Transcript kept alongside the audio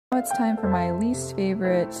Now it's time for my least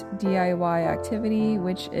favorite DIY activity,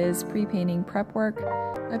 which is pre-painting prep work.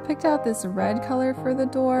 I picked out this red color for the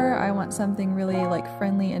door. I want something really like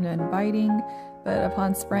friendly and inviting, but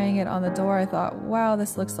upon spraying it on the door I thought, wow,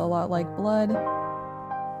 this looks a lot like blood.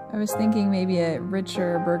 I was thinking maybe a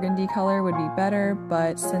richer burgundy color would be better,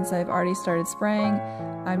 but since I've already started spraying,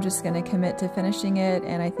 I'm just going to commit to finishing it,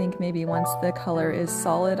 and I think maybe once the color is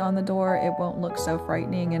solid on the door, it won't look so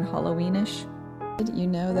frightening and Halloweenish. You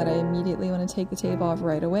know that I immediately want to take the tape off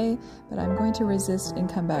right away, but I'm going to resist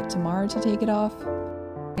and come back tomorrow to take it off.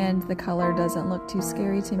 And the color doesn't look too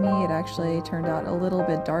scary to me. It actually turned out a little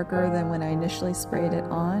bit darker than when I initially sprayed it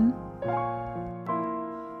on.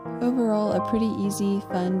 Overall, a pretty easy,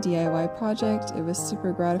 fun DIY project. It was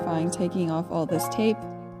super gratifying taking off all this tape.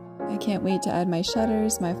 I can't wait to add my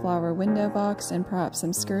shutters, my flower window box, and perhaps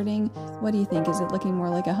some skirting. What do you think? Is it looking more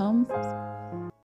like a home?